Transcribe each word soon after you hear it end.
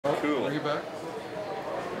Cool. Bring it back.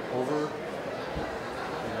 Over.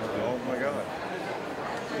 Oh my God.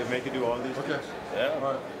 They make you do all these things? Yeah. All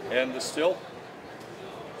right. And the still?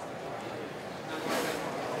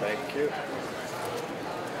 Thank you.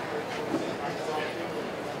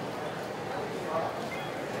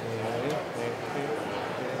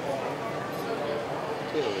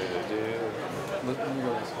 Let me go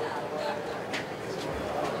this way.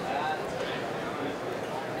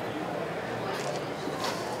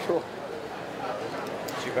 Cool.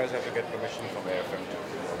 So you guys have to get permission from AFM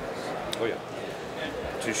to. Oh yeah.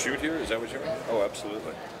 To shoot here? Is that what you mean? Oh,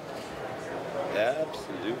 absolutely.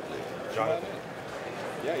 Absolutely. Jonathan.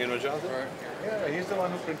 Yeah, you know Jonathan? All right. Yeah, he's the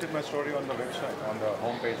one who printed my story on the website, on the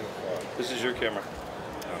homepage of. This is your camera.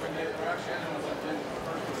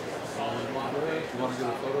 You want to get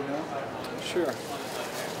a photo now? Sure.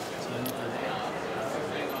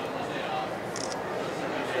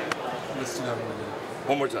 Let's do that one again.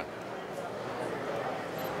 One more time.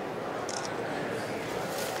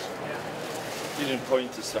 You didn't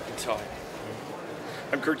point the second time.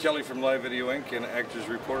 I'm Kurt Kelly from Live Video Inc. and Actors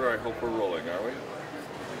Reporter. I hope we're rolling, are we?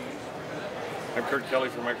 I'm Kurt Kelly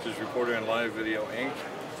from Actors Reporter and Live Video Inc.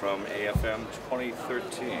 from AFM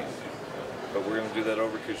 2013. But we're going to do that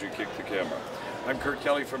over because you kicked the camera. I'm Kurt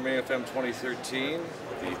Kelly from AFM 2013,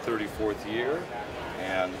 the 34th year,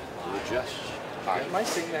 and Rajesh. Am I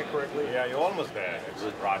saying that correctly? Yeah, you're almost there. It's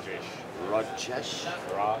Rajesh. Rajesh?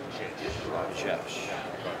 Rajesh.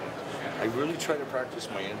 I really try to practice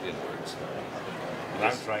my Indian words.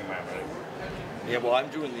 I'm trying my American. Yeah, well, I'm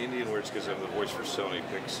doing the Indian words because I'm the voice for Sony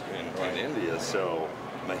Pics in India, so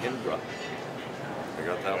Mahindra. I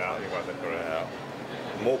got that Yeah, one. you got that correct.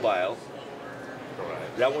 Yeah. Mobile.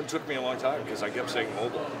 Correct. That one took me a long time because I kept saying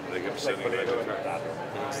mobile. They kept saying potato it. and potato.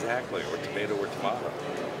 Exactly, or tomato or tomato.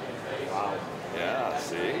 Wow. Yeah,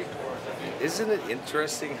 see? Isn't it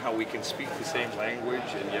interesting how we can speak the same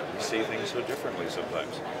language and yet we say things so differently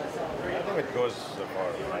sometimes? I think it goes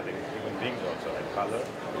for, I think, human beings also, like color.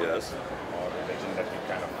 Yes. Or religion that we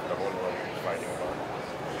kind of, the whole world is fighting about.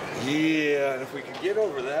 Yeah, and if we could get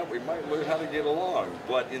over that, we might learn how to get along.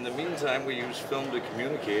 But in the meantime, we use film to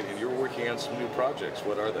communicate, and you're working on some new projects.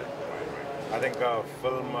 What are they? I think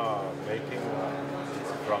film making,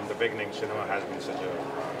 from the beginning, cinema has been such a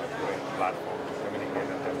great platform to communicate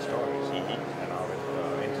and tell stories. And now with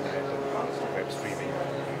internet and web streaming,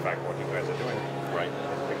 in fact, what you guys are doing,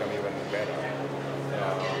 has become even better.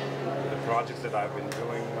 The projects that I've been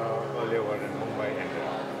doing earlier were in Mumbai and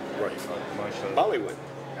commercial. Bollywood.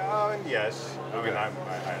 Yes. I mean, I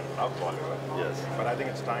love Bollywood. Yes. But I think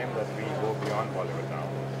it's time that we go beyond Bollywood now.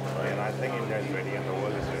 And I think India is ready and the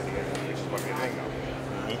world is ready, which is what we're doing now.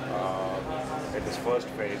 In this first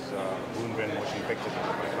phase, Boon Motion Pictures, which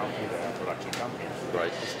is my company, the production company,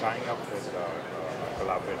 is tying up with,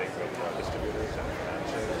 collaborating with distributors and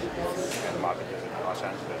financiers and marketers in Los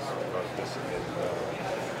Angeles, because this is the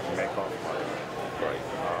mecca of Hollywood.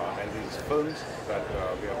 And these films that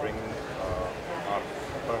we are bringing are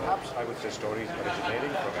perhaps, I would say, stories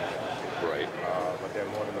originating from India. But they're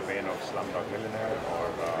more in the vein of Slumdog Millionaire or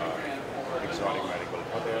Exotic Medical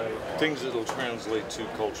Hotel. Things that will translate to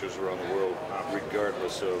cultures around the world,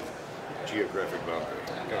 regardless of geographic boundary.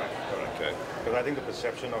 Correct. Okay. Because I think the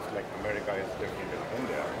perception of like America is different than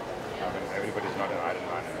India. I mean, everybody's not an Iron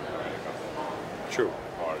Man in America. True.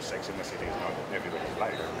 Or Sex in the City is not everybody's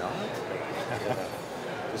life.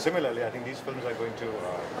 So similarly, I think these films are going to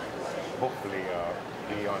hopefully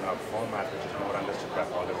be on a format which is more understood by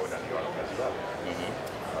Hollywood and Europe as well.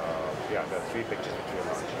 Yeah, there are 3 pictures which we are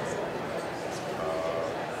launching.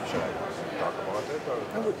 Should I talk about it? Or?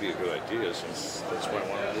 That would be a good idea, since that's why I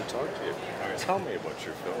wanted to talk to you. Tell me about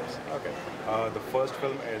your films. Okay. The first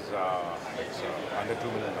film is it's under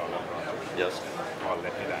 $2 million project. Yes. Called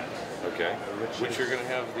Let Me Dance. Okay. Which you're going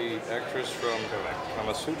to have the actress from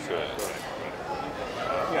Kama Sutra in.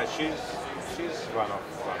 Yeah, she's one of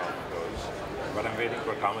those. But I'm waiting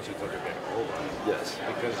for Kama Sutra to get over. Yes.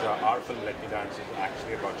 Because our film Let Me Dance is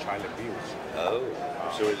actually about child abuse. Oh.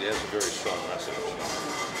 So it has a very strong message.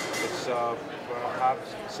 It's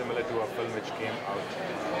perhaps similar to a film which came out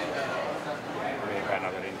made by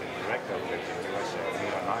another Indian director who lives in the US,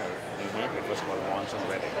 Meera Nair. It was called Monsoon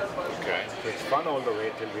Wedding. Okay. So it's fun all the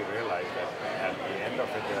way till we realize that at the end of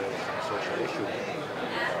it there is some social issue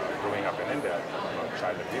growing up in India about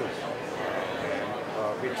child abuse.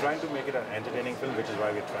 We're trying to make it an entertaining film, which is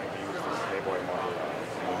why we're trying to use this Playboy model,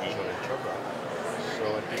 Shorin Chopra. So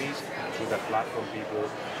at least through that platform, people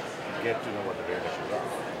get to know what the real issues are.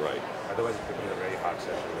 Otherwise, it becomes a very hard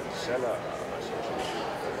sell to sell a social issue.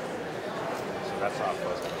 So that's our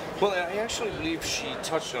first. Well, I actually believe she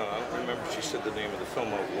touched on, I don't remember if she said the name of the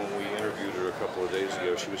film, when we interviewed her a couple of days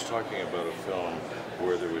ago, she was talking about a film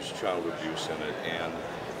where there was child abuse in it, and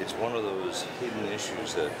it's one of those hidden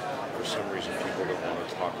issues that for some reason people don't want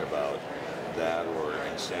to talk about, that or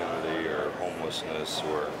insanity or homelessness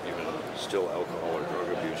or even still alcohol or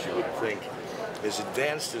drug abuse. You would think, as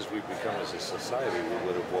advanced as we've become as a society, we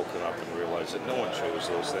would have woken up and realized that no one shows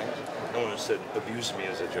those things. No one has said, abuse me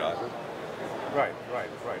as a child. Right,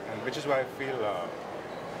 and which is why I feel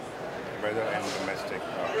whether in domestic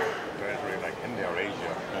territory like India or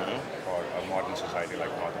Asia, or a modern society like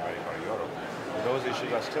North America or Europe, those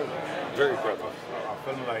issues are still there. Very prevalent. A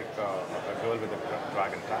film like A Girl with a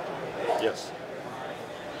Dragon Tattoo. Yes.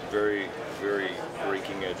 Very, very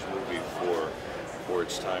breaking edge movie for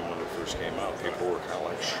its time when it first came out. People were kind of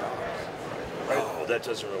like shocked. Oh, that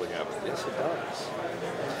doesn't really happen. Yes, it does.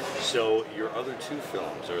 So your other two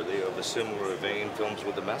films, are they of a similar vein, films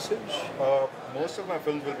with a message? Most of my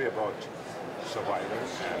films will be about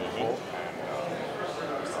survivors and hope, and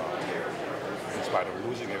in spite of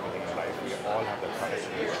losing everything in life, we all have the courage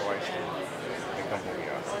and the choice to become who we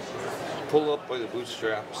are. Pull up by the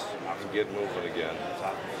bootstraps and get moving again.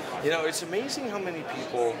 You know, it's amazing how many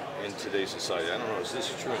people in today's society, I don't know, is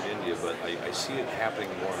this true in India, but I see it happening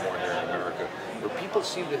more and more here in America, where people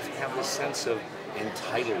seem to have this sense of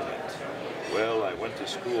entitlement. Well, I went to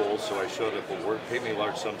school, so I showed up at work, paid me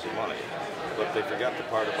large sums of money, but they forgot the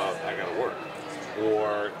part about I gotta work.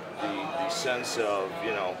 Or the sense of,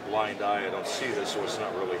 you know, blind eye, I don't see this, so it's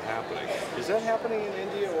not really happening. Is that happening in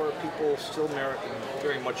India, or are people still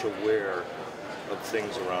very much aware of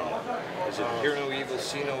things around them? Is it hear no evil,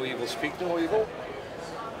 see no evil, speak no evil?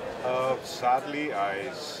 Sadly,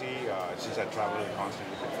 I see, since I travel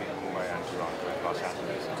constantly between Mumbai and Toronto and Los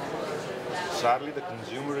Angeles, sadly the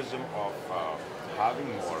consumerism of having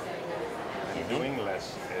more and doing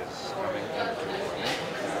less is coming into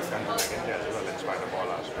a country like India as well, in spite of all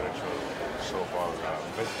our spiritual so-called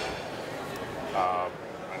wisdom.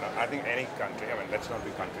 And I think any country, I mean, let's not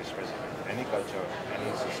be country specific, any culture,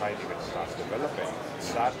 any society which starts developing,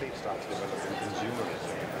 sadly starts developing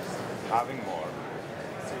consumerism, having more,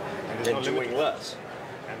 and there's no doing less.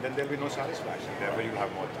 And then there'll be no satisfaction. Therefore, you'll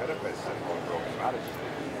have more therapists and more broken marriages,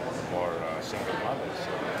 more single mothers.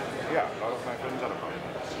 So, yeah, a lot of my films are about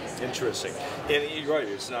that. Interesting. And you're right,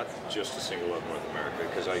 it's not just a single out in North America,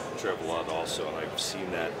 because I travel a lot also, and I've seen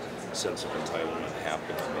that sense of entitlement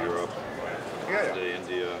happen in Europe, to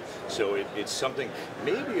India. So it's something,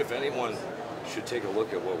 maybe if anyone should take a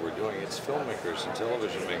look at what we're doing, it's filmmakers and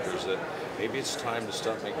television makers, that maybe it's time to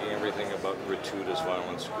stop making everything about gratuitous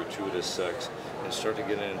violence, gratuitous sex, and start to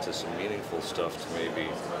get into some meaningful stuff to maybe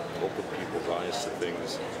open people's eyes to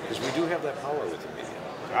things, because we do have that power with the media.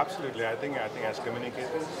 Absolutely. I think as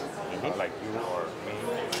communicators, like you or me,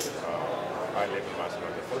 I label myself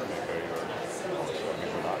as a filmmaker, you're also a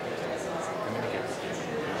visual artist, communicator.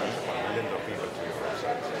 Millions of people to your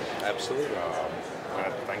website. Absolutely.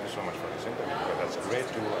 Thank you so much for this interview, because that's great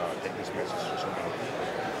to take this message to so many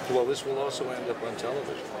people. Well, this will also end up on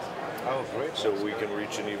television. Oh, great. So we can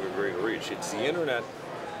reach an even greater reach. It's the internet,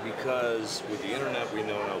 because with the internet we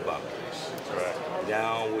know no boundaries. Correct.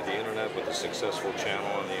 Now with the internet, with a successful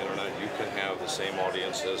channel on the internet, you can have the same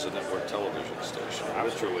audience as a network television station,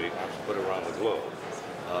 literally, but around the globe.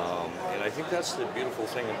 And I think that's the beautiful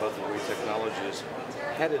thing about the way technology is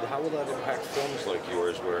headed. How will that impact films like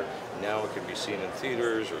yours, where now it can be seen in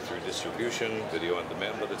theaters or through distribution, video on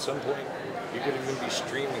demand, but at some point you could even be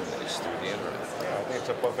streaming this through the internet? I think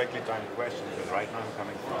it's a perfectly timed question, because right now I'm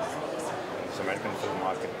coming from this American Film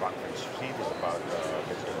Market Conference. It is about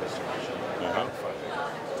digital distribution and crowdfunding.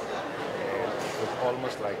 It was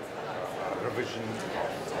almost like a revision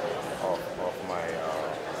of my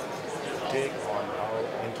take on how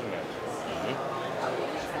internet,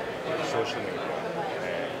 social media,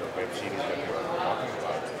 and the web series that you are talking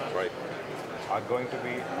about are going to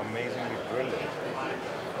be amazingly brilliant.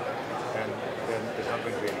 And then there's not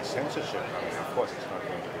going to be any censorship. I mean, of course, it's not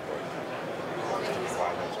going to be for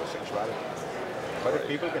violence or sexuality. But if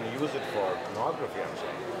people can use it for pornography, I'm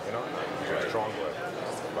saying, you know, it's a strong word.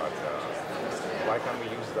 But why can't we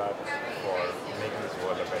use that for making this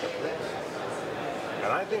world a better place? And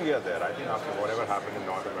I think we are there. I think after whatever happened in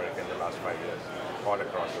North America in the last 5 years, all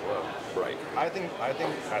across the world, I think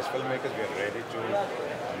as filmmakers we are ready to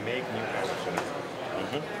make new kinds of cinema.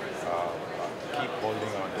 Keep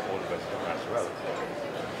holding on to old wisdom as well,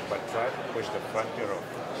 but try to push the frontier of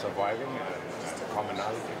surviving and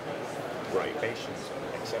commonality, patience and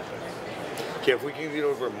acceptance. Okay, if we can get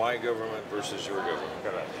over my government versus your government,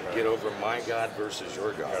 Correct. get over my God versus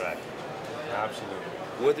your God. Correct. Absolutely.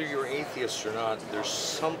 whether you're atheist or not, there's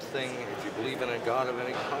something, if you believe in a God of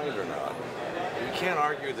any kind or not, you can't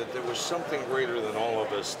argue that there was something greater than all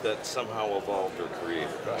of us that somehow evolved or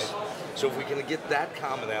created us. So if we can get that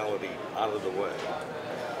commonality out of the way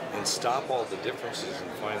and stop all the differences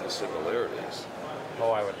and find the similarities.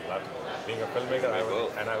 Oh, I would love to. Being a filmmaker,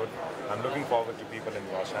 I'm looking forward to people in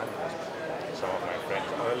Los Angeles, some of my friends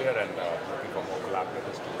earlier, and looking for more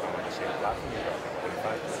collaborators to come on the same platform. In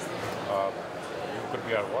fact, you could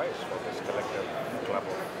be our voice for this collective club.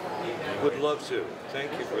 Would love to.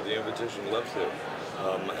 Thank you for the invitation. Love to.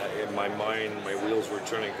 In my mind, my wheels were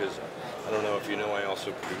turning because I don't know if you know, I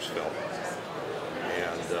also produce film,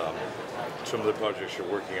 and some of the projects you're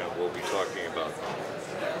working on we'll be talking about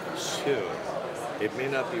soon. It may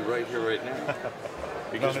not be right here, right now,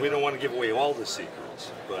 because we don't want to give away all the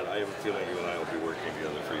secrets, but I have a feeling you and I will be working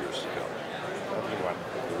together for years to come.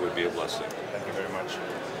 It would be a blessing. Thank you very much.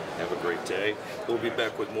 Have a great day. We'll be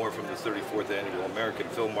back with more from the 34th Annual American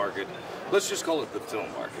Film Market. Let's just call it the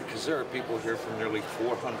film market, because there are people here from nearly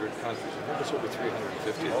 400 countries. I think it's over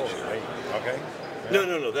 350 this year. Okay.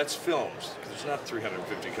 No, that's films. There's not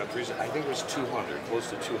 350 countries. I think there's 200, close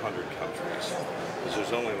to 200 countries. Because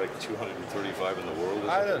there's only like 235 in the world.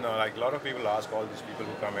 I don't know. Like a lot of people ask all these people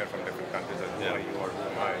who come here from different countries, like, who are you or who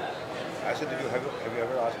am I? I said, have you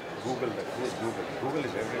ever asked Google that? Who's Google? Google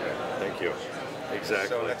is everywhere. Thank you. Exactly.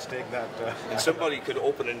 So let's take that. And somebody could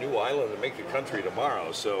open a new island and make a country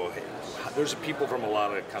tomorrow. So there's people from a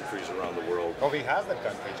lot of countries around the world. Oh, we have that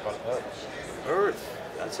country. It's called Earth. Earth.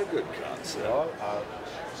 That's a good concept. All are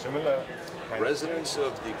similar. Residents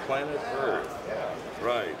of the planet Earth. Yeah.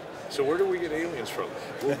 Right. So where do we get aliens from?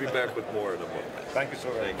 We'll be back with more in a moment. Thank you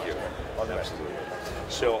so very much. Thank you. All the best. Absolutely.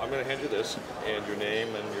 So I'm going to hand you this and your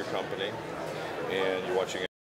name and your company, and you're watching